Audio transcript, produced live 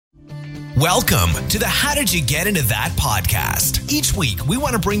Welcome to the How Did You Get Into That podcast. Each week, we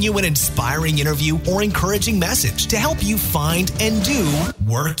want to bring you an inspiring interview or encouraging message to help you find and do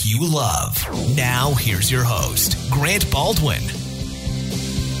work you love. Now, here's your host, Grant Baldwin.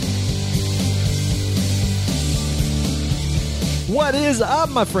 What is up,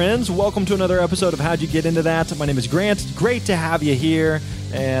 my friends? Welcome to another episode of How'd You Get Into That? My name is Grant. Great to have you here.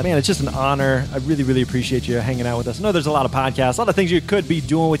 And man, it's just an honor. I really, really appreciate you hanging out with us. I know there's a lot of podcasts, a lot of things you could be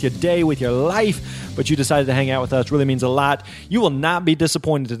doing with your day, with your life, but you decided to hang out with us. Really means a lot. You will not be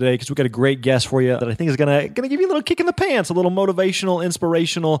disappointed today because we've got a great guest for you that I think is gonna give you a little kick in the pants, a little motivational,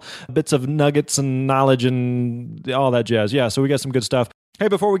 inspirational bits of nuggets and knowledge and all that jazz. Yeah, so we got some good stuff. Hey,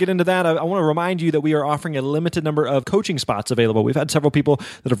 before we get into that, I want to remind you that we are offering a limited number of coaching spots available. We've had several people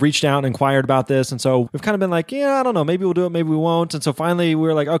that have reached out and inquired about this, and so we've kind of been like, yeah, I don't know, maybe we'll do it, maybe we won't. And so finally, we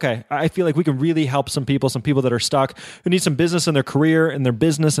were like, okay, I feel like we can really help some people that are stuck, who need some business in their career, in their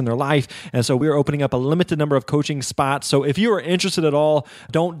business, in their life. And so we're opening up a limited number of coaching spots. So if you are interested at all,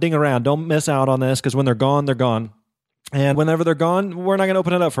 don't ding around. Don't miss out on this, because when they're gone, they're gone. And whenever they're gone, we're not going to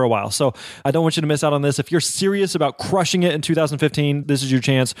open it up for a while. So I don't want you to miss out on this. If you're serious about crushing it in 2015, this is your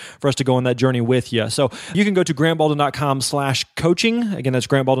chance for us to go on that journey with you. So you can go to grantbaldwin.com/coaching. Again, that's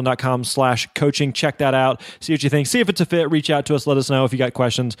grantbaldwin.com/coaching. Check that out. See what you think. See if it's a fit. Reach out to us. Let us know if you got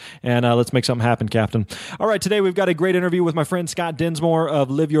questions. And let's make something happen, Captain. All right, today we've got a great interview with my friend Scott Dinsmore of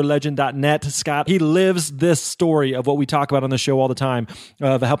liveyourlegend.net. Scott, he lives this story of what we talk about on the show all the time,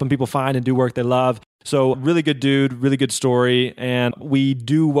 of helping people find and do work they love. So really good dude, really good story, and we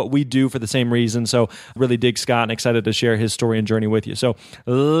do what we do for the same reason. So really dig Scott and excited to share his story and journey with you. So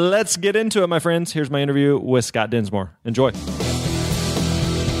let's get into it, my friends. Here's my interview with Scott Dinsmore. Enjoy.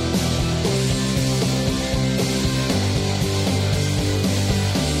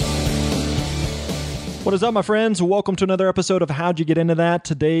 What is up, my friends? Welcome to another episode of How'd You Get Into That?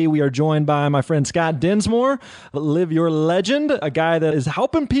 Today, we are joined by my friend Scott Dinsmore, Live Your Legend, a guy that is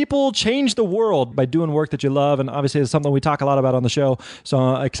helping people change the world by doing work that you love. And obviously, it's something we talk a lot about on the show. So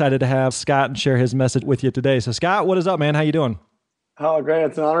I'm excited to have Scott and share his message with you today. So Scott, what is up, man? How you doing? Oh, great.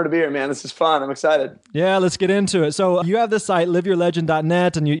 It's an honor to be here, man. This is fun. I'm excited. Yeah, let's get into it. So you have this site,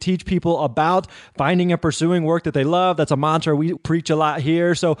 liveyourlegend.net, and you teach people about finding and pursuing work that they love. That's a mantra we preach a lot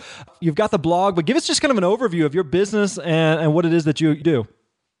here. So you've got the blog, but give us just kind of an overview of your business and what it is that you do.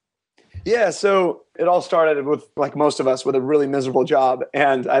 Yeah, so it all started with, like most of us, with a really miserable job.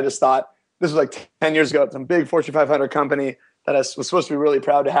 And I just thought, this was like 10 years ago, some big Fortune 500 company that I was supposed to be really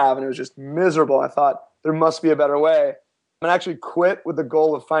proud to have, and it was just miserable. I thought, there must be a better way. And I actually quit with the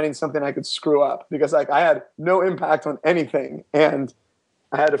goal of finding something I could screw up, because like I had no impact on anything and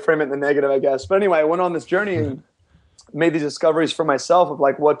I had to frame it in the negative, I guess. But anyway, I went on this journey and made these discoveries for myself of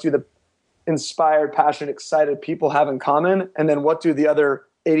like, what do the inspired, passionate, excited people have in common? And then what do the other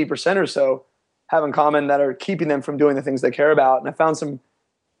 80% or so have in common that are keeping them from doing the things they care about? And I found some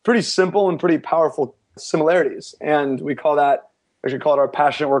pretty simple and pretty powerful similarities. And we call it our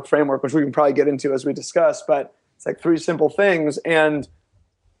passionate work framework, which we can probably get into as we discuss, but it's like three simple things. And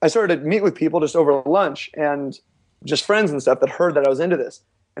I started to meet with people just over lunch and just friends and stuff that heard that I was into this.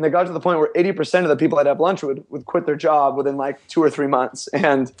 And it got to the point where 80% of the people I'd have lunch with would quit their job within like 2 or 3 months.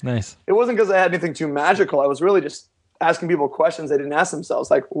 And nice. It wasn't because I had anything too magical. I was really just asking people questions they didn't ask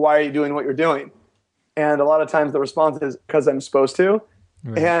themselves, like, why are you doing what you're doing? And a lot of times the response is, because I'm supposed to.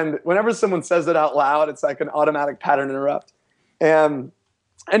 Right. And whenever someone says it out loud, it's like an automatic pattern interrupt. And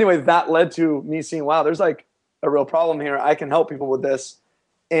anyway, that led to me seeing, wow, there's like a real problem here. I can help people with this.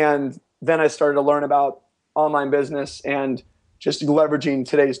 And then I started to learn about online business and just leveraging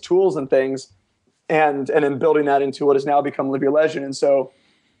today's tools and things and then building that into what has now become Live Your Legend. And so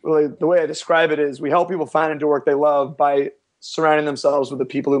really the way I describe it is we help people find and do work they love by surrounding themselves with the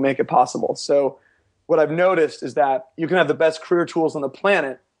people who make it possible. So what I've noticed is that you can have the best career tools on the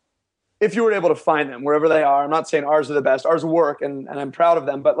planet if you were able to find them wherever they are. I'm not saying ours are the best. Ours work, and I'm proud of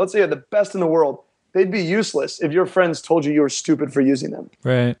them. But let's say you're the best in the world. They'd be useless if your friends told you were stupid for using them.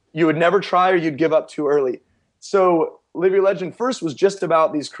 Right. You would never try, or you'd give up too early. So Live Your Legend first was just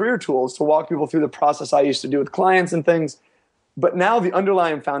about these career tools to walk people through the process I used to do with clients and things. But now the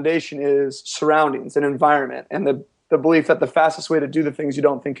underlying foundation is surroundings and environment, and the belief that the fastest way to do the things you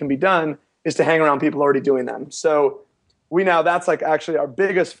don't think can be done is to hang around people already doing them. So that's like actually our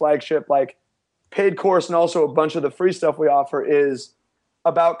biggest flagship, like paid course, and also a bunch of the free stuff we offer is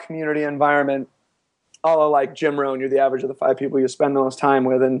about community environment. All like Jim Rohn, you're the average of the 5 people you spend the most time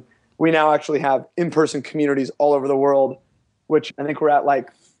with. And we now actually have in-person communities all over the world, which I think we're at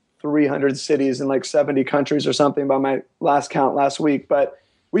like 300 cities in like 70 countries or something by my last count last week. But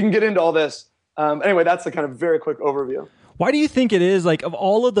we can get into all this. Anyway, that's the kind of very quick overview. Why do you think it is, like, of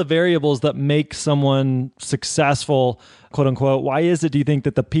all of the variables that make someone successful, quote unquote, why is it, do you think,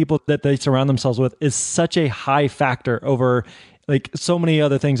 that the people that they surround themselves with is such a high factor over like so many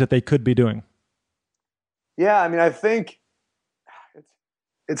other things that they could be doing? Yeah, I mean, I think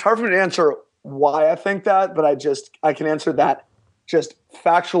it's hard for me to answer why I think that, but I can answer that just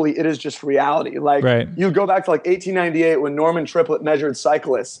factually. It is just reality. Like, right. You go back to like 1898 when Norman Triplett measured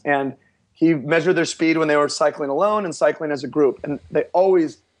cyclists, and he measured their speed when they were cycling alone and cycling as a group. And they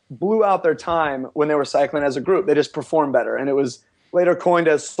always blew out their time when they were cycling as a group. They just performed better. And it was later coined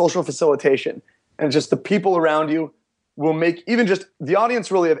as social facilitation. And just the people around you will make, even just the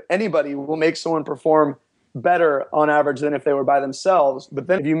audience really of anybody will make someone perform better on average than if they were by themselves. But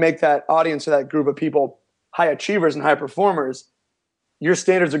then if you make that audience or that group of people high achievers and high performers, your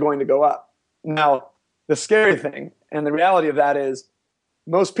standards are going to go up. Now, the scary thing and the reality of that is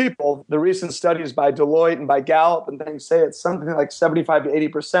most people, the recent studies by Deloitte and by Gallup and things say it's something like 75 to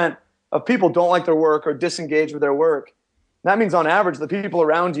 80% of people don't like their work or disengage with their work. That means on average, the people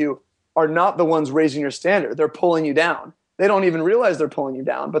around you are not the ones raising your standard. They're pulling you down. They don't even realize they're pulling you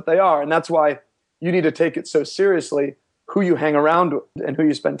down, but they are. And that's why you need to take it so seriously, who you hang around with and who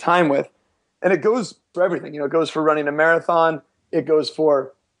you spend time with. And it goes for everything. It goes for running a marathon. It goes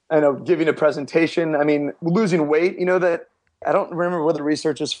for, giving a presentation. I mean, losing weight, that I don't remember where the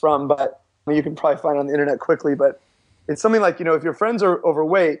research is from, but you can probably find it on the internet quickly. But it's something like, if your friends are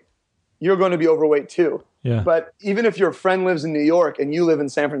overweight, you're going to be overweight too. Yeah. But even if your friend lives in New York and you live in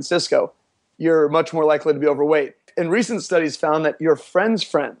San Francisco, you're much more likely to be overweight. And recent studies found that your friends'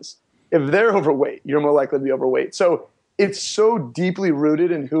 friends, if they're overweight, you're more likely to be overweight. So it's so deeply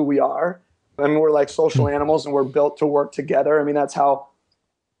rooted in who we are. I mean, we're like social animals and we're built to work together. I mean, that's how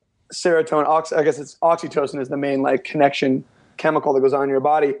serotonin, I guess it's oxytocin is the main like connection chemical that goes on in your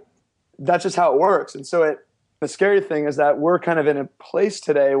body. That's just how it works. And so the scary thing is that we're kind of in a place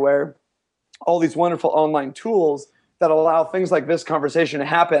today where all these wonderful online tools that allow things like this conversation to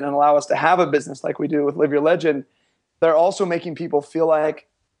happen and allow us to have a business like we do with Live Your Legend, they're also making people feel like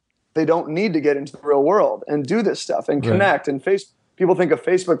they don't need to get into the real world and do this stuff and connect. Right. And people think a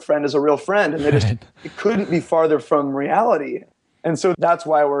Facebook friend is a real friend, and it couldn't be farther from reality. And so that's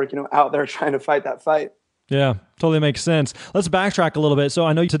why we're out there trying to fight that fight. Yeah, totally makes sense. Let's backtrack a little bit. So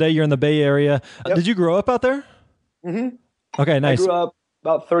I know today you're in the Bay Area. Yep. Did you grow up out there? Mm-hmm. Okay, nice. I grew up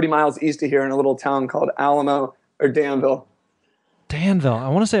about 30 miles east of here in a little town called Alamo or Danville. Danville. I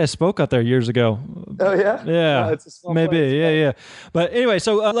want to say I spoke out there years ago. Oh, yeah? Yeah, it's a small maybe. place. Yeah. But anyway,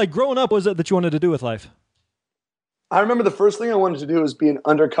 so like growing up, what was it that you wanted to do with life? I remember the first thing I wanted to do was be an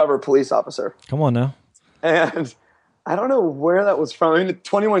undercover police officer. Come on now. And I don't know where that was from. I mean,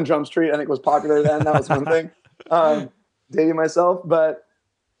 21 Jump Street, I think, was popular then. That was one thing. Dating myself.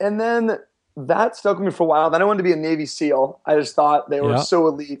 And then that stuck with me for a while. Then I wanted to be a Navy SEAL. I just thought they were so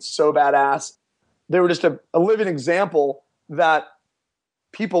elite, so badass. They were just a living example that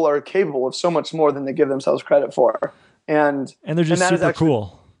people are capable of so much more than they give themselves credit for. And they're just super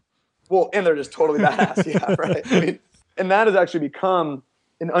cool. Well, and they're just totally badass. Yeah, right. I mean, and that has actually become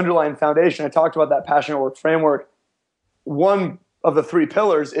an underlying foundation. I talked about that passionate work framework. One of the three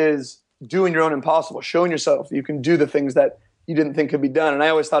pillars is doing your own impossible, showing yourself that you can do the things that you didn't think could be done. And I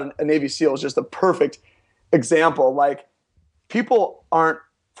always thought a Navy SEAL was just the perfect example. Like, people aren't,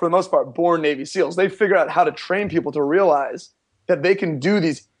 for the most part, born Navy SEALs. They figure out how to train people to realize that they can do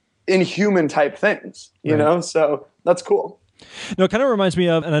these inhuman type things, you know? So that's cool. No, it kind of reminds me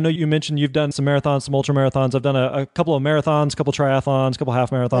of, and I know you mentioned you've done some marathons, some ultra marathons. I've done a couple of marathons, a couple triathlons, a couple half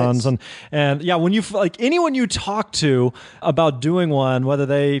marathons. Nice. And yeah, when you, like anyone you talk to about doing one, whether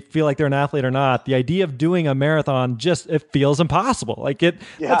they feel like they're an athlete or not, the idea of doing a marathon it feels impossible. Like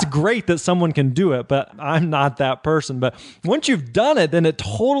that's great that someone can do it, but I'm not that person. But once you've done it, then it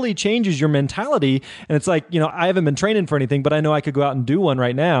totally changes your mentality. And it's like, I haven't been training for anything, but I know I could go out and do one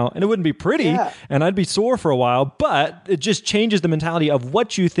right now, and it wouldn't be pretty and I'd be sore for a while, but it just changes the mentality of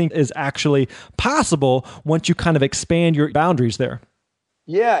what you think is actually possible once you kind of expand your boundaries there.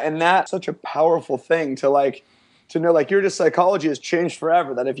 Yeah, and that's such a powerful thing to know, like, your psychology has changed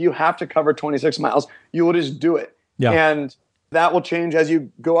forever, that if you have to cover 26 miles, you will just do it. Yeah. And that will change as you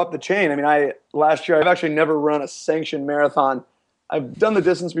go up the chain. I mean, last year, I've actually never run a sanctioned marathon. I've done the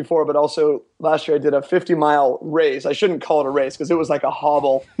distance before, but also last year I did a 50-mile race. I shouldn't call it a race because it was like a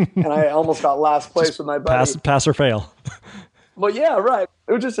hobble, and I almost got last place with my buddy. Pass or fail. Well, yeah, right.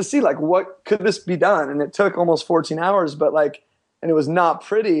 It was just to see, like, what could this be done? And it took almost 14 hours, and it was not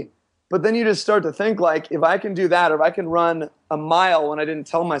pretty. But then you just start to think, like, if I can do that, or if I can run a mile when I didn't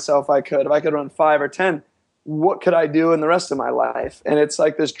tell myself I could, if I could run 5 or 10, what could I do in the rest of my life? And it's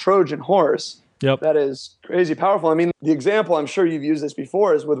like this Trojan horse Yep. That is crazy powerful. I mean, the example, I'm sure you've used this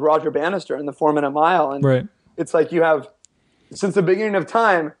before, is with Roger Bannister in the 4-minute mile. And Right. it's like you have, since the beginning of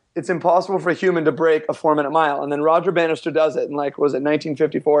time, it's impossible for a human to break a 4-minute mile. And then Roger Bannister does it in like, was it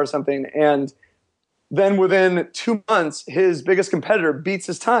 1954 or something? And then within 2 months, his biggest competitor beats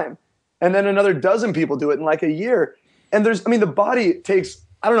his time. And then another dozen people do it in like a year. And the body takes,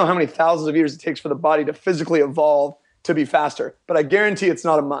 I don't know how many thousands of years it takes for the body to physically evolve to be faster, but I guarantee it's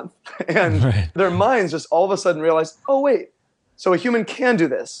not a month. And their minds just all of a sudden realize, oh, wait, so a human can do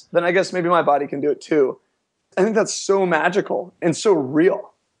this. Then I guess maybe my body can do it too. I think that's so magical and so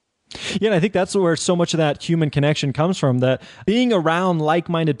real. Yeah, and I think that's where so much of that human connection comes from, that being around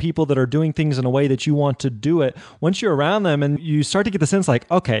like-minded people that are doing things in a way that you want to do it, once you're around them and you start to get the sense like,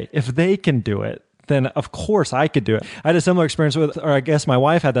 okay, if they can do it, then of course I could do it. I had a similar experience or I guess my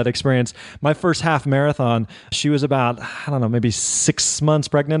wife had that experience. My first half marathon, she was about, I don't know, maybe 6 months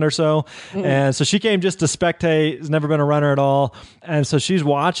pregnant or so. And so she came just to spectate, has never been a runner at all. And so she's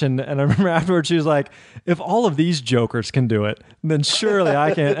watching. And I remember afterwards, she was like, if all of these jokers can do it, then surely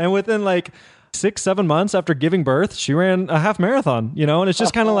I can. And within like 6-7 months after giving birth, she ran a half marathon, and it's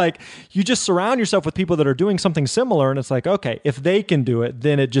just kind of like, you just surround yourself with people that are doing something similar. And it's like, okay, if they can do it,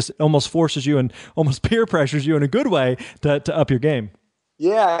 then it just almost forces you and almost peer pressures you in a good way to up your game.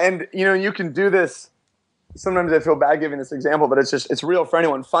 Yeah. And, you can do this. Sometimes I feel bad giving this example, but it's real for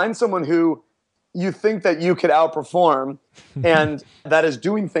anyone. Find someone who you think that you could outperform and that is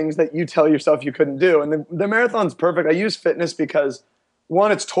doing things that you tell yourself you couldn't do. And the marathon's perfect. I use fitness because,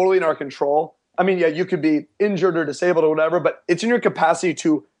 one, it's totally in our control. I mean, yeah, you could be injured or disabled or whatever, but it's in your capacity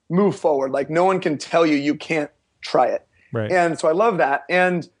to move forward. Like, no one can tell you can't try it. Right. And so I love that.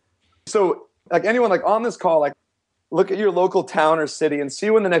 And so like anyone like on this call, like look at your local town or city and see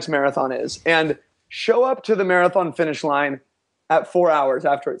when the next marathon is and show up to the marathon finish line at 4 hours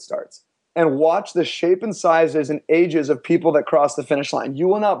after it starts and watch the shape and sizes and ages of people that cross the finish line. You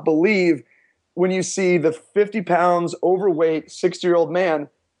will not believe when you see the 50 pounds overweight 60-year-old man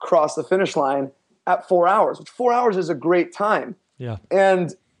cross the finish line at 4 hours, which 4 hours is a great time. Yeah.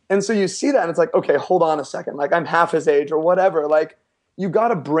 And so you see that and it's like, okay, hold on a second. Like I'm half his age or whatever. Like you got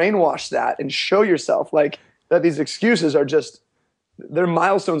to brainwash that and show yourself like that these excuses are just, they're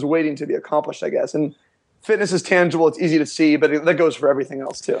milestones waiting to be accomplished, I guess. And fitness is tangible. It's easy to see, but that goes for everything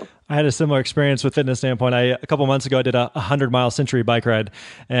else too. I had a similar experience with fitness standpoint. A couple months ago, I did a 100-mile century bike ride,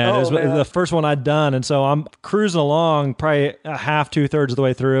 and it was the first one I'd done. And so I'm cruising along probably a half, 2/3 of the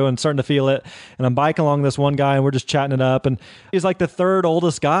way through and starting to feel it. And I'm biking along this one guy and we're just chatting it up. And he's like the third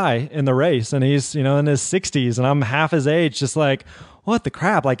oldest guy in the race. And he's, in his 60s and I'm half his age, just like, what the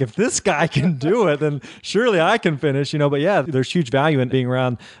crap? Like if this guy can do it, then surely I can finish, but yeah, there's huge value in being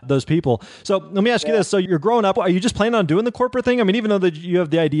around those people. So let me ask you this. So you're growing up, are you just planning on doing the corporate thing? I mean, even though you have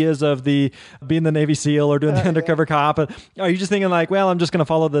the ideas of being the Navy SEAL or doing the undercover cop, are you just thinking like, well, I'm just going to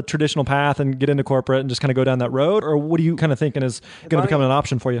follow the traditional path and get into corporate and just kind of go down that road? Or what are you kind of thinking is going to become an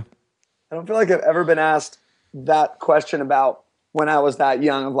option for you? I don't feel like I've ever been asked that question about when I was that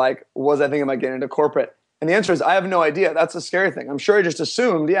young of like, was I thinking about getting into corporate? And the answer is, I have no idea. That's the scary thing. I'm sure I just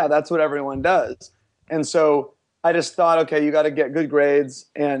assumed, yeah, that's what everyone does. And so I just thought, okay, you got to get good grades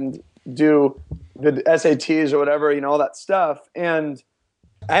and do the SATs or whatever, all that stuff. And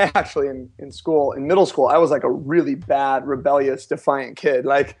I actually, in middle school, I was like a really bad, rebellious, defiant kid.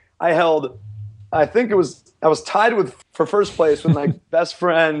 Like I was tied for first place with my best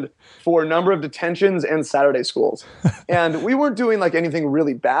friend for number of detentions and Saturday schools. And we weren't doing like anything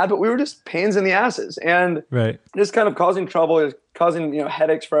really bad, but we were just pains in the asses and just kind of causing trouble, causing,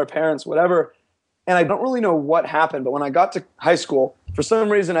 headaches for our parents, whatever. And I don't really know what happened, but when I got to high school, for some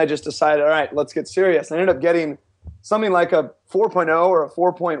reason, I just decided, all right, let's get serious. I ended up getting something like a 4.0 or a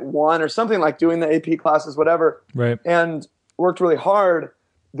 4.1 or something, like doing the AP classes, whatever. Right. And worked really hard.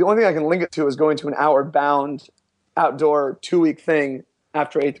 The only thing I can link it to is going to an hour-bound outdoor 2-week thing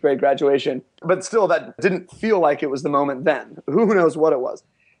after 8th grade graduation. But still, that didn't feel like it was the moment then. Who knows what it was.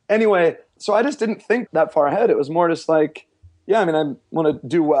 Anyway, so I just didn't think that far ahead. It was more just like, yeah, I mean, I want to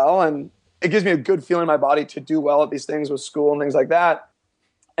do well. And it gives me a good feeling in my body to do well at these things with school and things like that.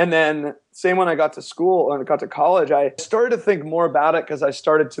 And then same when I got to school and got to college, I started to think more about it because I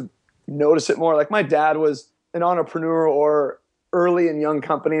started to notice it more. Like my dad was an entrepreneur or early in young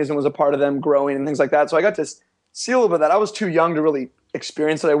companies and was a part of them growing and things like that. So I got to see a little bit of that. I was too young to really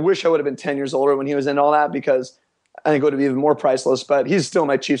experience it. I wish I would have been 10 years older when he was in all that because I think it would have been even more priceless, but he's still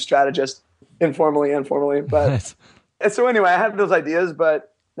my chief strategist, informally and formally. But and so anyway, I had those ideas,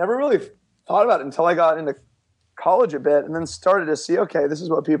 but never really thought about it until I got into college a bit and then started to see, okay, this is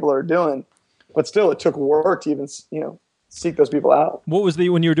what people are doing. But still, it took work to even, seek those people out. What was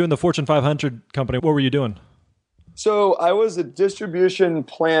when you were doing the Fortune 500 company, what were you doing? So I was a distribution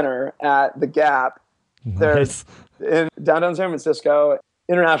planner at The Gap. Nice. There in downtown San Francisco,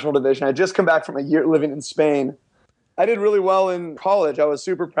 international division. I had just come back from a year living in Spain. I did really well in college. I was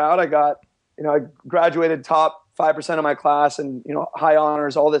super proud. I graduated top 5% of my class and, high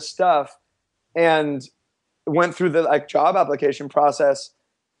honors, all this stuff, and went through the job application process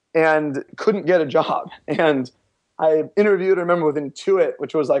and couldn't get a job. And I interviewed, I remember, with Intuit,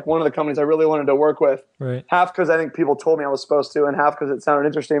 which was one of the companies I really wanted to work with. Right. Half because I think people told me I was supposed to, and half because it sounded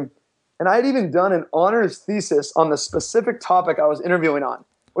interesting. And I had even done an honors thesis on the specific topic I was interviewing on,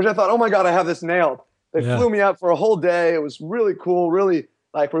 which I thought, oh my God, I have this nailed. They flew me out for a whole day. It was really cool, really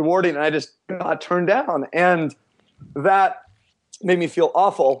rewarding. And I just got turned down. And that made me feel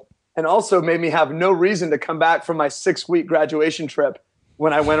awful, and also made me have no reason to come back from my 6-week graduation trip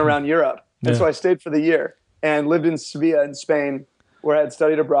when I went around Europe. And so I stayed for the year and lived in Sevilla in Spain, where I had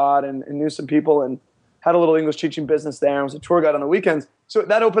studied abroad and knew some people and had a little English teaching business there and was a tour guide on the weekends. So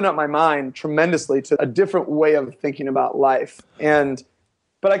that opened up my mind tremendously to a different way of thinking about life.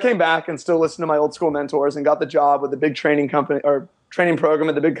 But I came back and still listened to my old school mentors and got the job with the big training company or training program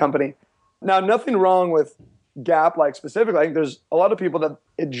at the big company. Now, nothing wrong with Gap, specifically. I think there's a lot of people that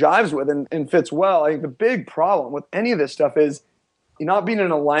it jives with and fits well. I think the big problem with any of this stuff is you're not being in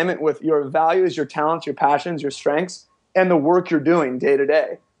alignment with your values, your talents, your passions, your strengths, and the work you're doing day to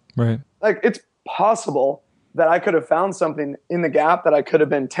day. Right. It's possible that I could have found something in the Gap that I could have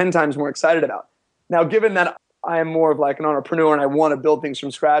been 10 times more excited about. Now, given that I am more of an entrepreneur and I want to build things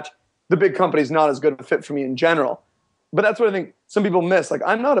from scratch, the big company is not as good a fit for me in general. But that's what I think some people miss.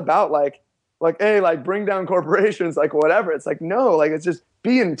 I'm not about hey, bring down corporations, whatever. It's no, it's just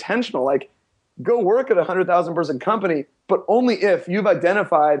be intentional. Go work at a 100,000 person company, but only if you've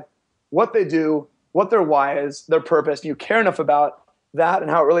identified what they do, what their why is, their purpose, and you care enough about that and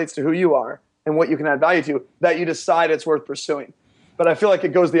how it relates to who you are and what you can add value to, that you decide it's worth pursuing. But I feel like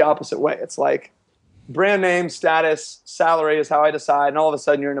it goes the opposite way. It's brand name, status, salary is how I decide, and all of a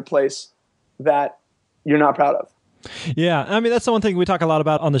sudden you're in a place that you're not proud of. Yeah. I mean, that's the one thing we talk a lot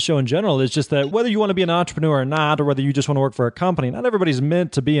about on the show in general, is just that whether you want to be an entrepreneur or not, or whether you just want to work for a company, not everybody's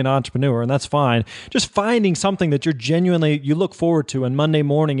meant to be an entrepreneur, and that's fine. Just finding something that you look forward to, and Monday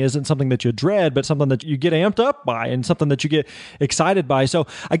morning isn't something that you dread, but something that you get amped up by and something that you get excited by. So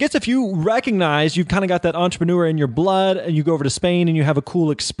I guess if you recognize you've kind of got that entrepreneur in your blood and you go over to Spain and you have a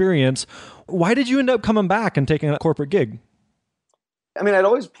cool experience, why did you end up coming back and taking a corporate gig? I mean, I'd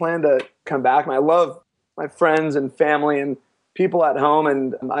always planned to come back, and I love my friends and family and people at home.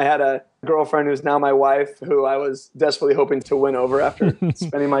 And I had a girlfriend who's now my wife, who I was desperately hoping to win over after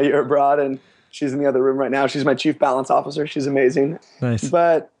spending my year abroad. And she's in the other room right now. She's my chief balance officer. She's amazing. Nice.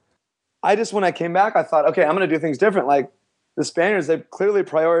 But when I came back, I thought, okay, I'm going to do things different. The Spaniards, they clearly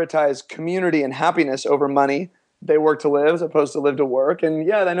prioritize community and happiness over money. They work to live as opposed to live to work. And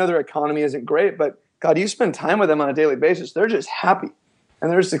yeah, I know their economy isn't great, but God, you spend time with them on a daily basis. They're just happy and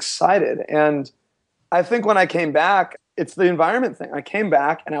they're just excited. And I think when I came back, it's the environment thing. I came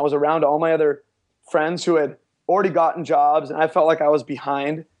back and I was around all my other friends who had already gotten jobs, and I felt like I was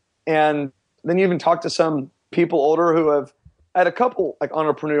behind. And then you even talk to some people older I had a couple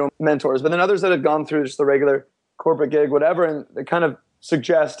entrepreneurial mentors, but then others that had gone through just the regular corporate gig, whatever, and they kind of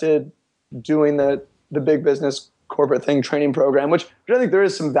suggested doing the big business corporate thing training program, which I think there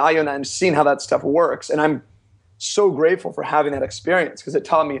is some value in that and seeing how that stuff works. And I'm so grateful for having that experience, because it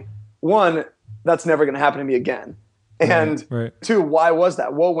taught me, one, that's never going to happen to me again. And two, why was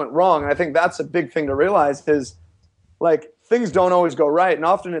that? What went wrong? And I think that's a big thing to realize is things don't always go right. And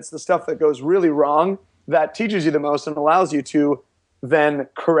often it's the stuff that goes really wrong that teaches you the most and allows you to then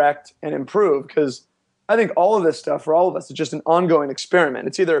correct and improve. Because I think all of this stuff for all of us is just an ongoing experiment.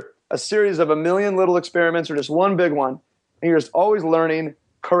 It's either a series of a million little experiments or just one big one. And you're just always learning,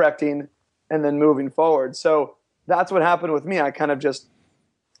 correcting, and then moving forward. So that's what happened with me. I kind of just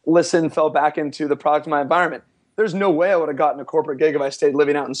listened, fell back into the product of my environment. There's no way I would have gotten a corporate gig if I stayed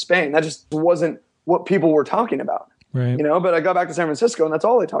living out in Spain. That just wasn't what people were talking about. Right. But I got back to San Francisco and that's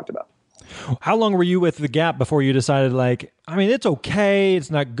all they talked about. How long were you with the Gap before you decided it's okay,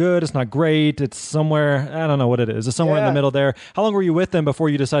 it's not good, it's not great, it's somewhere, I don't know what it is. It's somewhere in the middle there. How long were you with them before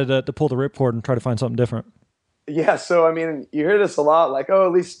you decided to pull the ripcord and try to find something different? Yeah. So, you hear this a lot,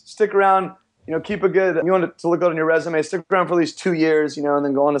 at least stick around, keep you want it to look good on your resume, stick around for at least 2 years, and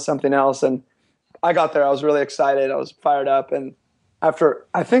then go on to something else. And I got there, I was really excited, I was fired up. And after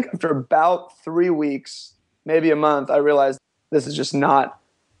about 3 weeks, maybe a month, I realized this is just not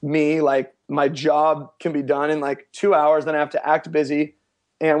me. My job can be done in 2 hours, then I have to act busy,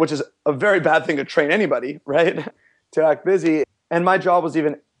 and which is a very bad thing to train anybody, right? to act busy. And my job was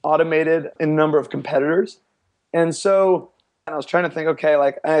even automated in a number of competitors. And so I was trying to think, okay,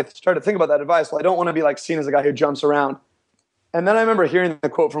 like I started to think about that advice. Well, I don't want to be like seen as a guy who jumps around. And then I remember hearing the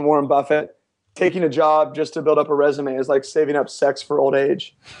quote from Warren Buffett, taking a job just to build up a resume is like saving up sex for old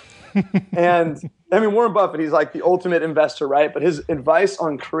age. And I mean, Warren Buffett, he's like the ultimate investor, right? But his advice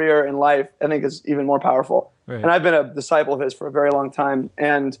on career and life, I think, is even more powerful. Right. And I've been a disciple of his for a very long time.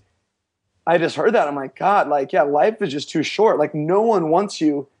 And I just heard that. I'm like, God, like, yeah, life is just too short. Like, no one wants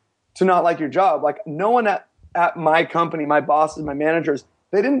you to not like your job. Like, no one at my company, my bosses, my managers,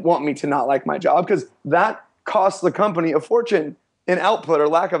 they didn't want me to not like my job because that costs the company a fortune in output or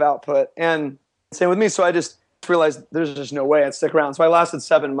lack of output. And same with me. So I just realized there's just no way I'd stick around. So I lasted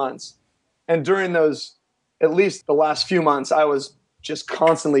 7 months. And during those, at least the last few months, I was just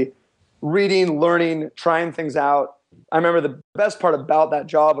constantly reading, learning, trying things out. I remember the best part about that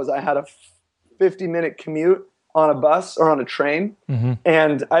job was I had a 50-minute commute on a bus or on a train. Mm-hmm.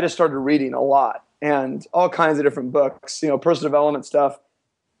 And I just started reading a lot and all kinds of different books, personal development stuff.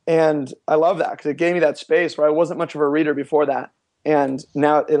 And I love that because it gave me that space where I wasn't much of a reader before that. And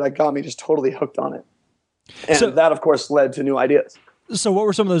now it like got me just totally hooked on it. And that, of course, led to new ideas. So what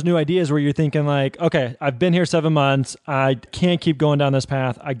were some of those new ideas where you're thinking like, okay, I've been here 7 months. I can't keep going down this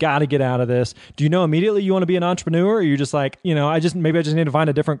path. I got to get out of this. Do you know immediately you want to be an entrepreneur? Or are you just like, I just need to find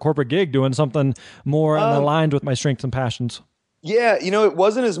a different corporate gig doing something more aligned with my strengths and passions? Yeah. It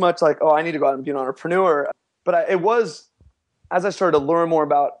wasn't as much like, I need to go out and be an entrepreneur. But it was, as I started to learn more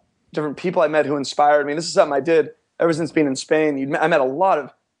about different people I met who inspired me. This is something I did ever since being in Spain. I met a lot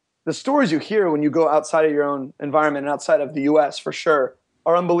of the stories you hear when you go outside of your own environment and outside of the US for sure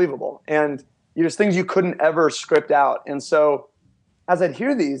are unbelievable. And there's things you couldn't ever script out. And so as I'd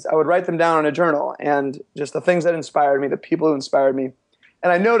hear these, I would write them down in a journal and just the things that inspired me, the people who inspired me.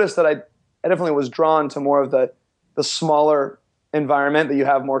 And I noticed that I definitely was drawn to more of the smaller environment that you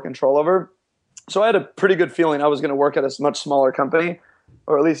have more control over. So I had a pretty good feeling I was going to work at a much smaller company,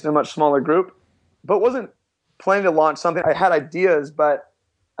 or at least in a much smaller group, but wasn't planning to launch something. I had ideas, but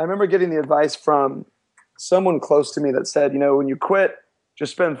I remember getting the advice from someone close to me that said, when you quit,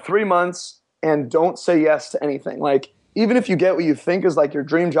 just spend 3 months and don't say yes to anything. Like, even if you get what you think is like your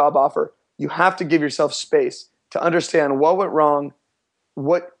dream job offer, you have to give yourself space to understand what went wrong,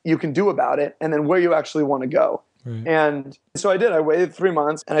 what you can do about it, and then where you actually want to go. Right. And so I did. I waited 3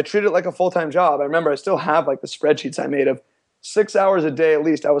 months and I treated it like a full-time job. I remember I still have like the spreadsheets I made of 6 hours a day at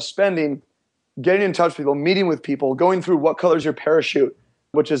least I was spending getting in touch with people, meeting with people, going through What Color's Your Parachute,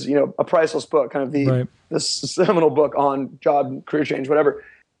 which is, a priceless book, kind of the seminal book on job and career change, whatever.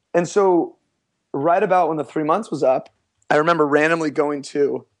 And so right about when the 3 months was up, I remember randomly going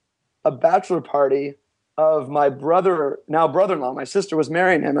to a bachelor party of my brother-in-law. My sister was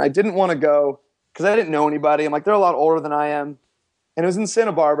marrying him. And I didn't want to go because I didn't know anybody. I'm like, they're a lot older than I am. And it was in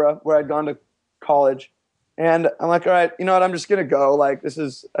Santa Barbara where I'd gone to college. And I'm like, all right, you know what? I'm just going to go. Like,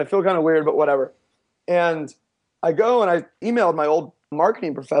 I feel kind of weird, but whatever. And I go and I emailed my old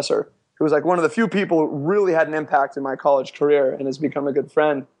marketing professor, who was like one of the few people who really had an impact in my college career and has become a good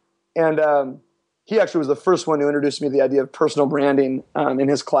friend. And he actually was the first one who introduced me to the idea of personal branding in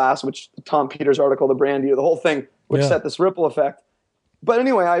his class, which Tom Peters' article, The Brand You, the whole thing, which set this ripple effect. But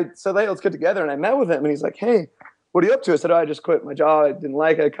anyway, I said, hey, let's get together. And I met with him and he's like, hey, what are you up to? I said, I just quit my job. I didn't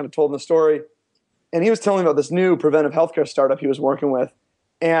like it. I kind of told him the story. And he was telling me about this new preventive healthcare startup he was working with.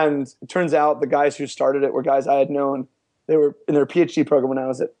 And it turns out the guys who started it were guys I had known. They were in their PhD program when I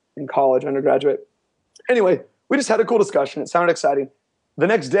was in college, undergraduate. Anyway, we just had a cool discussion. It sounded exciting. The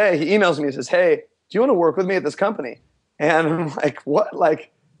next day, he emails me and says, hey, do you want to work with me at this company? And I'm like, what?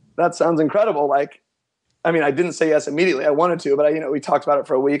 Like, that sounds incredible. Like, I mean, I didn't say yes immediately. I wanted to, but we talked about it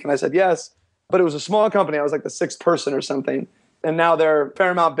for a week and I said yes. But it was a small company. I was like the 6th person or something. And now they're a fair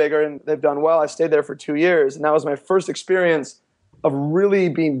amount bigger and they've done well. I stayed there for 2 years. And that was my first experience of really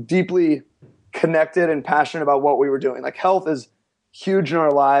being deeply connected and passionate about what we were doing. Like, health is huge in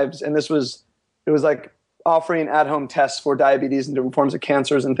our lives. And it was like offering at-home tests for diabetes and different forms of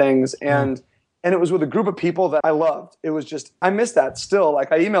cancers and things. And it was with a group of people that I loved. It was just, I miss that still.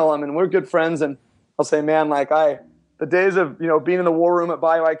 Like, I email them and we're good friends. And I'll say, man, like the days of, being in the war room at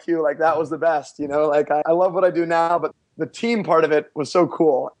BioIQ, like that was the best, like I love what I do now, but the team part of it was so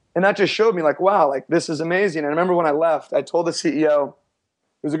cool. And that just showed me like, wow, like this is amazing. And I remember when I left, I told the CEO,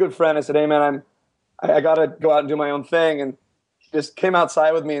 who's a good friend, I said, hey man, I got to go out and do my own thing. And he just came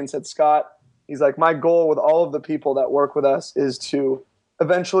outside with me and said, Scott, he's like, my goal with all of the people that work with us is to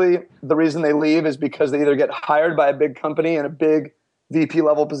eventually, the reason they leave is because they either get hired by a big company and a big, VP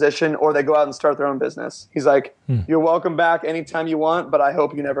level position, or they go out and start their own business. He's like, you're welcome back anytime you want, but I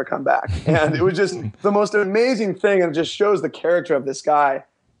hope you never come back. And it was just the most amazing thing. And it just shows the character of this guy.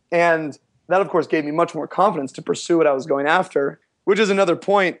 And that, of course, gave me much more confidence to pursue what I was going after, which is another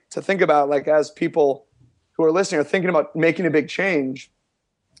point to think about, like as people who are listening are thinking about making a big change,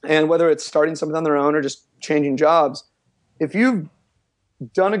 and whether it's starting something on their own or just changing jobs, if you've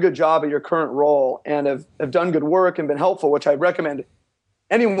done a good job at your current role and have done good work and been helpful, which I recommend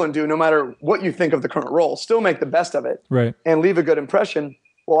anyone do, no matter what you think of the current role, still make the best of it, right, and leave a good impression.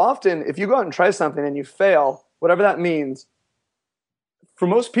 Well, often if you go out and try something and you fail, whatever that means, for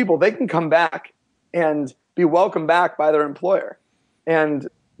most people, they can come back and be welcomed back by their employer, and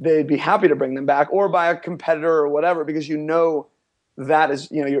they'd be happy to bring them back, or by a competitor or whatever, because you know that is,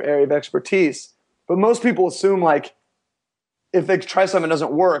 you know, your area of expertise. But most people assume, like, if they try something that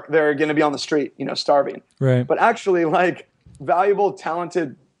doesn't work, they're going to be on the street, you know, starving. Right. But actually, like, valuable,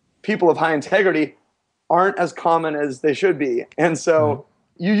 talented people of high integrity aren't as common as they should be. And so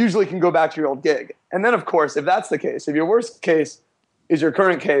you usually can go back to your old gig. And then, of course, if that's the case, if your worst case is your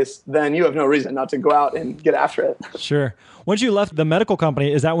current case, then you have no reason not to go out and get after it. Sure. Once you left the medical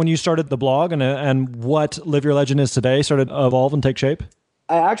company, is that when you started the blog and what Live Your Legend is today started to evolve and take shape?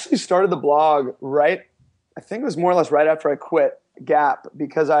 I actually started the blog I think it was more or less right after I quit Gap,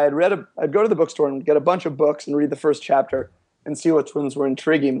 because I'd go to the bookstore and get a bunch of books and read the first chapter and see which ones were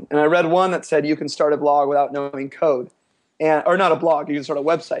intriguing. And I read one that said you can start a blog without knowing code. Or not a blog, you can start a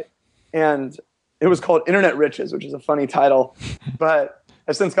website. And it was called Internet Riches, which is a funny title. But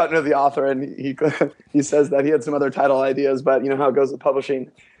I've since gotten to the author, and he says that he had some other title ideas, but you know how it goes with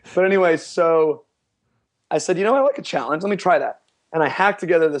publishing. But anyway, so I said, you know, I like a challenge. Let me try that. And I hacked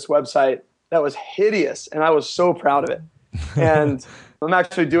together this website that was hideous, and I was so proud of it. And I'm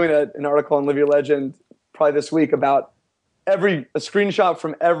actually doing an article on Live Your Legend probably this week about a screenshot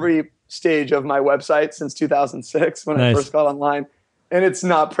from every stage of my website since 2006 when I first got online. And it's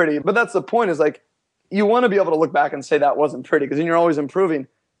not pretty. But that's the point, is like, you want to be able to look back and say that wasn't pretty, because then you're always improving.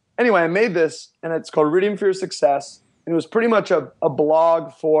 Anyway, I made this, and it's called Reading for Your Success. And it was pretty much a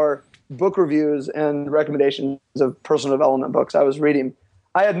blog for book reviews and recommendations of personal development books I was reading.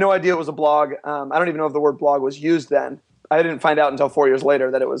 I had no idea it was a blog. I don't even know if the word blog was used then. I didn't find out until 4 years later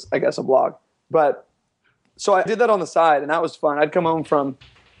that it was, I guess, a blog. But so I did that on the side, and that was fun. I'd come home from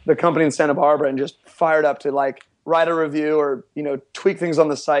the company in Santa Barbara and just fired up to like write a review or, you know, tweak things on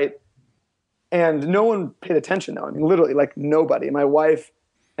the site. And no one paid attention though. I mean, literally like nobody. My wife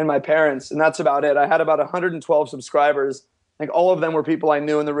and my parents, and that's about it. I had about 112 subscribers. Like all of them were people I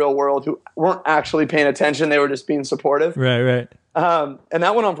knew in the real world who weren't actually paying attention. They were just being supportive. Right. And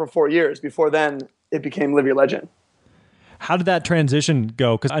that went on for 4 years. Before then, it became Live Your Legend. How did that transition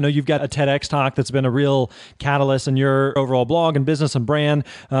go? Because I know you've got a TEDx talk that's been a real catalyst in your overall blog and business and brand.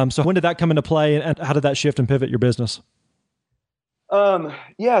 So when did that come into play, and how did that shift and pivot your business?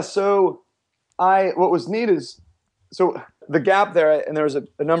 So what was neat is, so the gap there, and there was a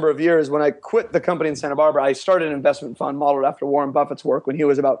number of years when I quit the company in Santa Barbara, I started an investment fund modeled after Warren Buffett's work when he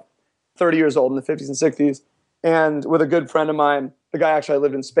was about 30 years old in the 50s and 60s. And with a good friend of mine, the guy actually I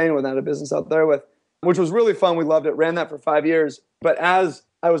lived in Spain with, and had a business out there with, which was really fun. We loved it, ran that for 5 years. But as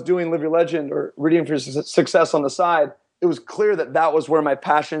I was doing Live Your Legend or Reading for Your Success on the side, it was clear that that was where my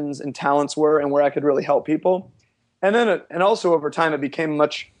passions and talents were and where I could really help people. And then, and also over time, it became a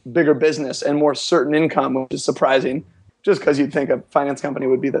much bigger business and more certain income, which is surprising, just because you'd think a finance company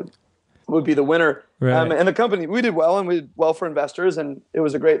would be the winner. Right. And the company, we did well, and we did well for investors, and it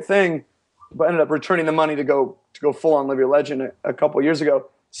was a great thing. But ended up returning the money to go full on Live Your Legend a couple of years ago.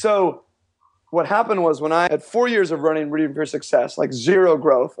 So what happened was, when I had 4 years of running Reading for Your Success, like zero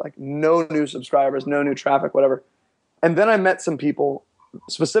growth, like no new subscribers, no new traffic, whatever. And then I met some people,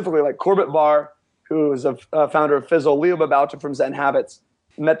 specifically like Corbett Barr, who is a founder of Fizzle, Leo Babauta from Zen Habits.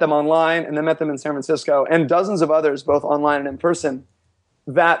 Met them online, and then met them in San Francisco, and dozens of others, both online and in person.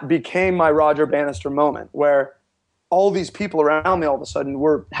 That became my Roger Bannister moment, where all these people around me all of a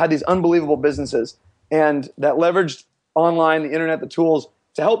sudden had these unbelievable businesses, and that leveraged online, the internet, the tools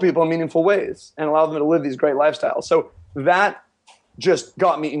to help people in meaningful ways and allow them to live these great lifestyles. So that just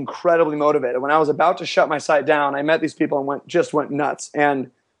got me incredibly motivated. When I was about to shut my site down, I met these people and went nuts.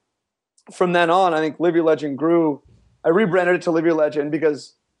 And from then on, I think Live Your Legend grew. I rebranded it to Live Your Legend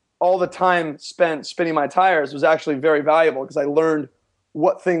because all the time spent spinning my tires was actually very valuable, because I learned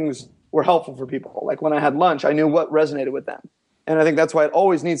what things were helpful for people. Like when I had lunch, I knew what resonated with them. And I think that's why it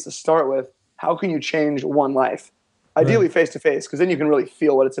always needs to start with, how can you change one life? Ideally face-to-face, because then you can really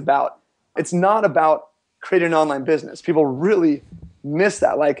feel what it's about. It's not about creating an online business. People really miss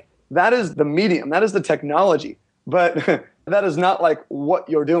that. Like, that is the medium. That is the technology. But that is not like what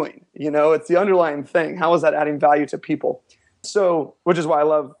you're doing. It's the underlying thing. How is that adding value to people? So, which is why I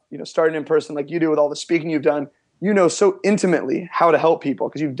love, starting in person like you do with all the speaking you've done, so intimately how to help people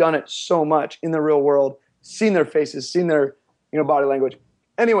because you've done it so much in the real world, seen their faces, seen their, body language.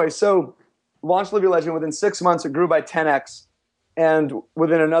 Anyway, so launched Live Your Legend. Within 6 months, it grew by 10x. And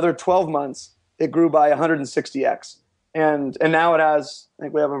within another 12 months, it grew by 160x. And now it has, I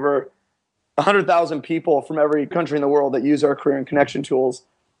think we have over 100,000 people from every country in the world that use our career and connection tools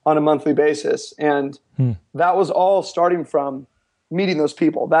on a monthly basis. And that was all starting from meeting those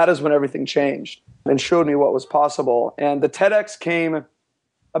people. That is when everything changed and showed me what was possible. And the TEDx came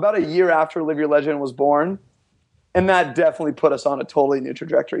about a year after Live Your Legend was born. And that definitely put us on a totally new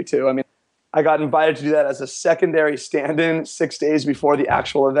trajectory too. I mean, I got invited to do that as a secondary stand-in 6 days before the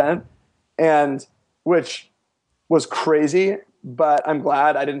actual event, and which was crazy, but I'm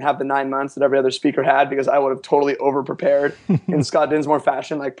glad I didn't have the 9 months that every other speaker had because I would have totally over-prepared in Scott Dinsmore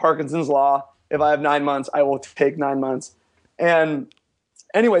fashion, like Parkinson's law. If I have 9 months, I will take 9 months. And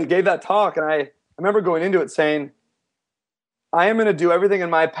anyway, gave that talk, and I remember going into it saying, I am going to do everything in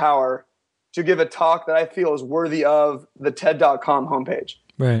my power to give a talk that I feel is worthy of the TED.com homepage.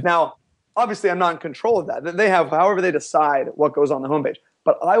 Right. Now, obviously, I'm not in control of that. They have however they decide what goes on the homepage.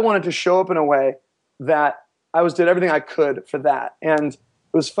 But I wanted to show up in a way that I did everything I could for that. And it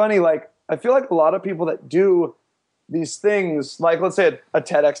was funny, like, I feel like a lot of people that do these things, like let's say a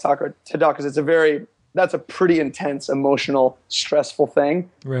TEDx talk or a TED talk, because that's a pretty intense, emotional, stressful thing.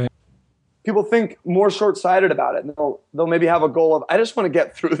 Right. People think more short-sighted about it. And they'll maybe have a goal of, I just want to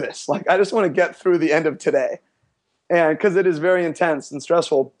get through this. Like, I just want to get through the end of today. And because it is very intense and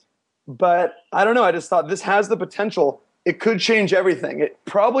stressful. But I don't know. I just thought this has the potential. It could change everything. It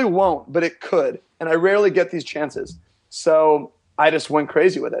probably won't, but it could. And I rarely get these chances. So I just went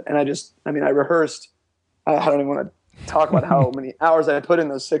crazy with it. And I rehearsed. I don't even want to talk about how many hours I put in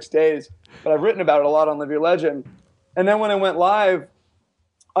those 6 days, but I've written about it a lot on Live Your Legend. And then when I went live,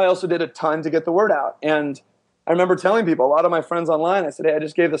 I also did a ton to get the word out. And I remember telling people, a lot of my friends online, I said, hey, I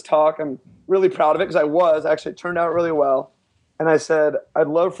just gave this talk. I'm really proud of it because actually it turned out really well. And I said, I'd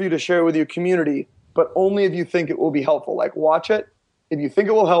love for you to share it with your community, but only if you think it will be helpful. Like, watch it. If you think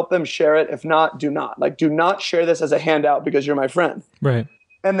it will help them, share it. If not, do not. Like, do not share this as a handout because you're my friend. Right.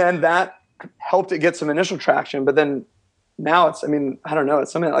 And then that helped it get some initial traction. But then now it's something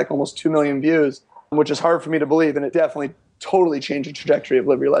like almost 2 million views, which is hard for me to believe. And it definitely totally changed the trajectory of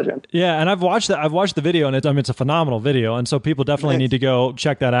Live Your Legend. Yeah, and I've watched the video, and it's a phenomenal video, and so people definitely need to go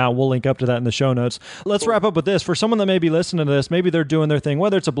check that out. We'll link up to that in the show notes. Let's wrap up with this. For someone that may be listening to this, maybe they're doing their thing,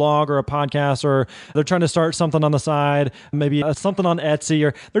 whether it's a blog or a podcast, or they're trying to start something on the side, maybe something on Etsy,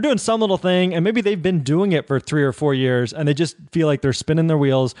 or they're doing some little thing, and maybe they've been doing it for 3 or 4 years, and they just feel like they're spinning their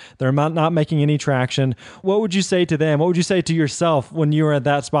wheels, they're not making any traction. What would you say to them? What would you say to yourself when you were at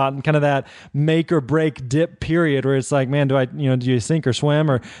that spot and kind of that make or break dip period where it's like, man, do you sink or swim,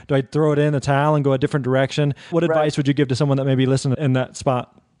 or do I throw it in the towel and go a different direction? What advice would you give to someone that may be listening in that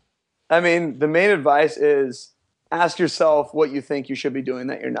spot? I mean, the main advice is ask yourself what you think you should be doing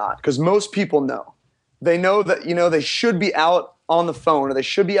that you're not. Because most people know. They know that, they should be out on the phone, or they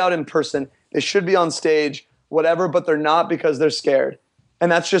should be out in person. They should be on stage, whatever, but they're not because they're scared. And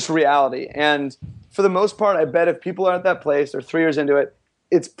that's just reality. And for the most part, I bet if people are at that place, they're 3 years into it,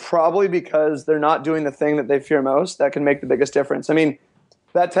 it's probably because they're not doing the thing that they fear most that can make the biggest difference. I mean,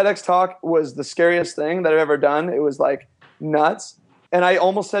 that TEDx talk was the scariest thing that I've ever done. It was like nuts. And I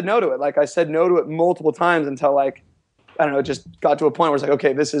almost said no to it. Like, I said no to it multiple times until it just got to a point where it's like,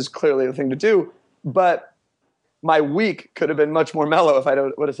 okay, this is clearly the thing to do. But my week could have been much more mellow if I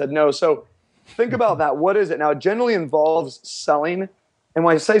would have said no. So think about that. What is it? Now, it generally involves selling. And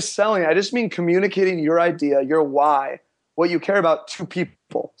when I say selling, I just mean communicating your idea, your why, what you care about to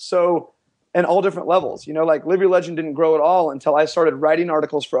people. So, and all different levels, like Live Your Legend didn't grow at all until I started writing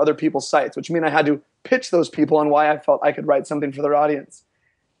articles for other people's sites, which mean I had to pitch those people on why I felt I could write something for their audience.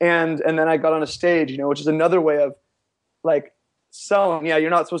 And then I got on a stage, which is another way of like selling. Yeah, you're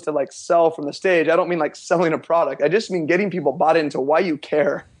not supposed to like sell from the stage. I don't mean like selling a product. I just mean getting people bought into why you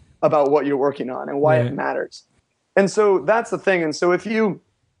care about what you're working on and why it matters. And so that's the thing. And so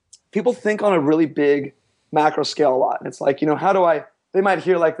people think on a really big macro scale a lot. And it's like, they might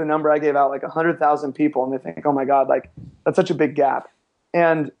hear like the number I gave out, like 100,000 people, and they think, oh my God, like that's such a big gap.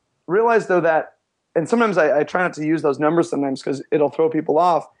 And realize though that, and sometimes I try not to use those numbers sometimes because it'll throw people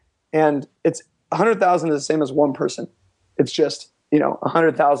off. And it's 100,000 is the same as one person. It's just,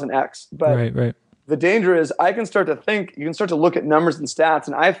 100,000x. But right. The danger is you can start to look at numbers and stats.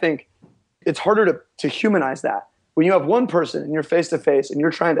 And I think it's harder to humanize that. When you have one person and you're face to face and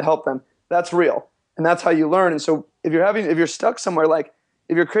you're trying to help them, that's real. And that's how you learn. And so if you're stuck somewhere, like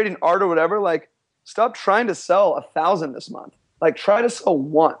if you're creating art or whatever, like stop trying to sell 1,000 this month. Like try to sell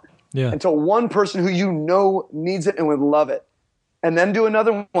one until one person who you know needs it and would love it. And then do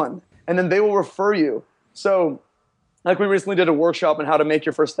another one. And then they will refer you. So like we recently did a workshop on how to make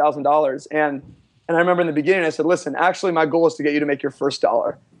your first $1,000. And I remember in the beginning, I said, listen, actually my goal is to get you to make your first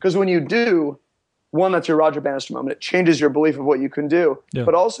 $1. Because when you do, one, that's your Roger Bannister moment. It changes your belief of what you can do. Yeah.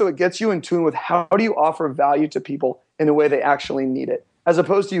 But also it gets you in tune with how do you offer value to people in a way they actually need it. As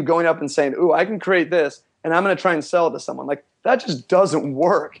opposed to you going up and saying, ooh, I can create this and I'm going to try and sell it to someone. Like that just doesn't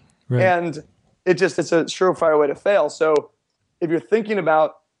work. Right. And it's a surefire way to fail. So if you're thinking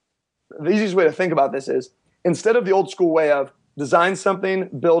about, the easiest way to think about this is instead of the old school way of design something,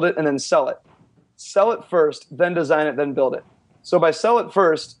 build it, and then sell it. Sell it first, then design it, then build it. So by sell it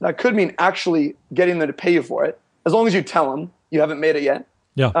first, that could mean actually getting them to pay you for it, as long as you tell them you haven't made it yet.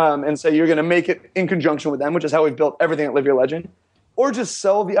 Yeah. And say you're going to make it in conjunction with them, which is how we've built everything at Live Your Legend. Or just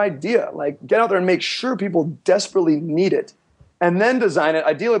sell the idea. Like get out there and make sure people desperately need it. And then design it,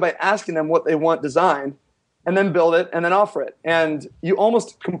 ideally by asking them what they want designed, and then build it and then offer it. And you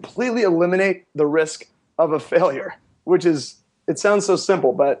almost completely eliminate the risk of a failure, which is, it sounds so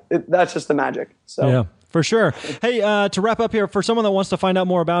simple, but that's just the magic. So yeah, for sure. Hey, to wrap up here, for someone that wants to find out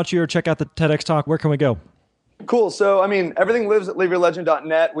more about you or check out the TEDx talk, where can we go? Cool. So, I mean, everything lives at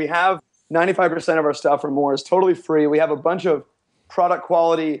liveyourlegend.net. We have 95% of our stuff or more is totally free. We have a bunch of product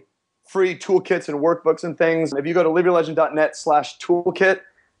quality, free toolkits and workbooks and things. If you go to liveyourlegend.net/toolkit,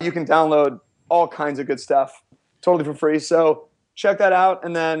 you can download all kinds of good stuff totally for free. So check that out.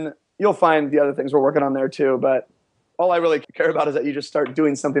 And then you'll find the other things we're working on there too. But all I really care about is that you just start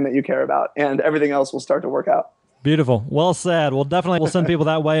doing something that you care about and everything else will start to work out. Beautiful. Well said. We'll definitely send people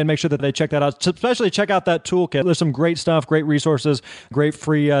that way and make sure that they check that out. Especially check out that toolkit. There's some great stuff, great resources, great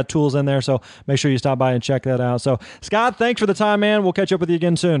free tools in there. So make sure you stop by and check that out. So Scott, thanks for the time, man. We'll catch up with you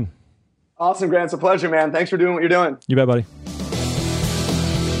again soon. Awesome, Grant. It's a pleasure, man. Thanks for doing what you're doing. You bet, buddy.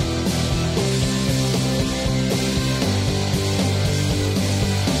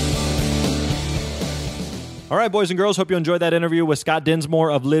 All right, boys and girls, hope you enjoyed that interview with Scott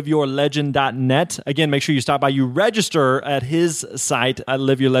Dinsmore of liveyourlegend.net. Again, make sure you stop by. You register at his site at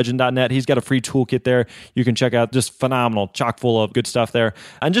liveyourlegend.net. He's got a free toolkit there you can check out. Just phenomenal, chock full of good stuff there.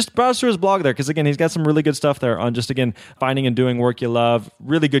 And just browse through his blog there because, again, he's got some really good stuff there on just, again, finding and doing work you love.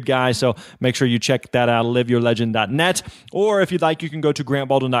 Really good guy, so make sure you check that out, liveyourlegend.net. Or if you'd like, you can go to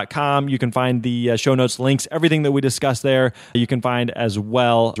grantbaldwin.com. You can find the show notes, links, everything that we discussed there. You can find as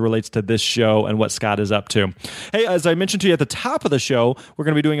well as relates to this show and what Scott is up to. Hey, as I mentioned to you at the top of the show, we're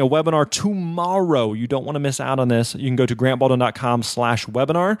going to be doing a webinar tomorrow. You don't want to miss out on this. You can go to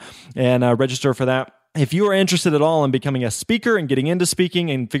grantbaldwin.com/webinar and register for that. If you are interested at all in becoming a speaker and getting into speaking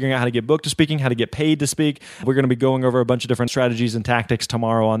and figuring out how to get booked to speaking, how to get paid to speak, we're going to be going over a bunch of different strategies and tactics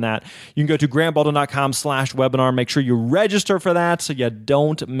tomorrow on that. You can go to grantbaldwin.com/webinar. Make sure you register for that so you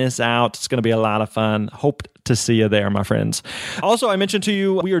don't miss out. It's going to be a lot of fun. Hope to see you there, my friends. Also, I mentioned to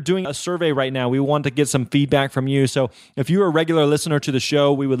you, we are doing a survey right now. We want to get some feedback from you. So if you're a regular listener to the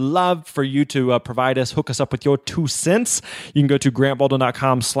show, we would love for you to hook us up with your 2 cents. You can go to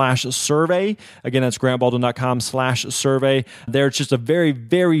grantbaldwin.com/survey. Again, that's grantbaldwin.com/survey. There, it's just a very,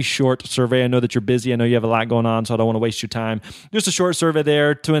 very short survey. I know that you're busy. I know you have a lot going on, so I don't want to waste your time. Just a short survey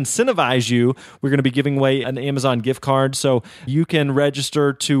there to incentivize you. We're going to be giving away an Amazon gift card, so you can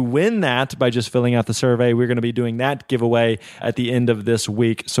register to win that by just filling out the survey. We're going to be doing that giveaway at the end of this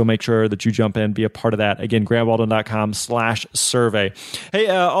week, so make sure that you jump in, be a part of that. Again, grantbaldwin.com/survey. Hey,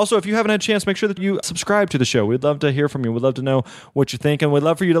 also, if you haven't had a chance, make sure that you subscribe to the show. We'd love to hear from you. We'd love to know what you think, and we'd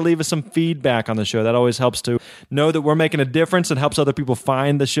love for you to leave us some feedback on the show. That always helps to know that we're making a difference and helps other people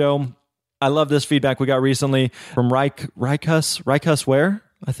find the show. I love this feedback we got recently from Rikus where?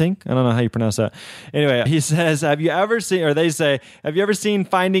 I think. I don't know how you pronounce that. Anyway, he says, have you ever seen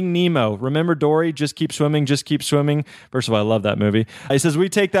Finding Nemo? Remember Dory? Just keep swimming, just keep swimming. First of all, I love that movie. He says, we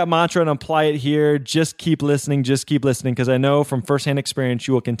take that mantra and apply it here. Just keep listening, because I know from firsthand experience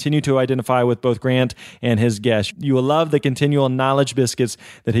you will continue to identify with both Grant and his guests. You will love the continual knowledge biscuits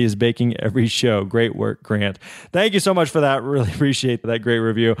that he is baking every show. Great work, Grant. Thank you so much for that. Really appreciate that great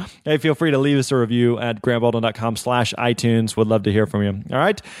review. Hey, feel free to leave us a review at grantbaldwin.com/iTunes. Would love to hear from you. All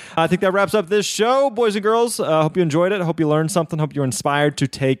right. I think that wraps up this show, boys and girls. I hope you enjoyed it. I hope you learned something. Hope you're inspired to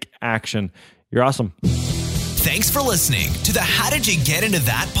take action. You're awesome. Thanks for listening to the How Did You Get Into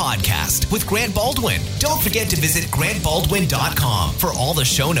That podcast with Grant Baldwin. Don't forget to visit grantbaldwin.com for all the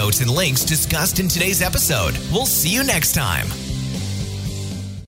show notes and links discussed in today's episode. We'll see you next time.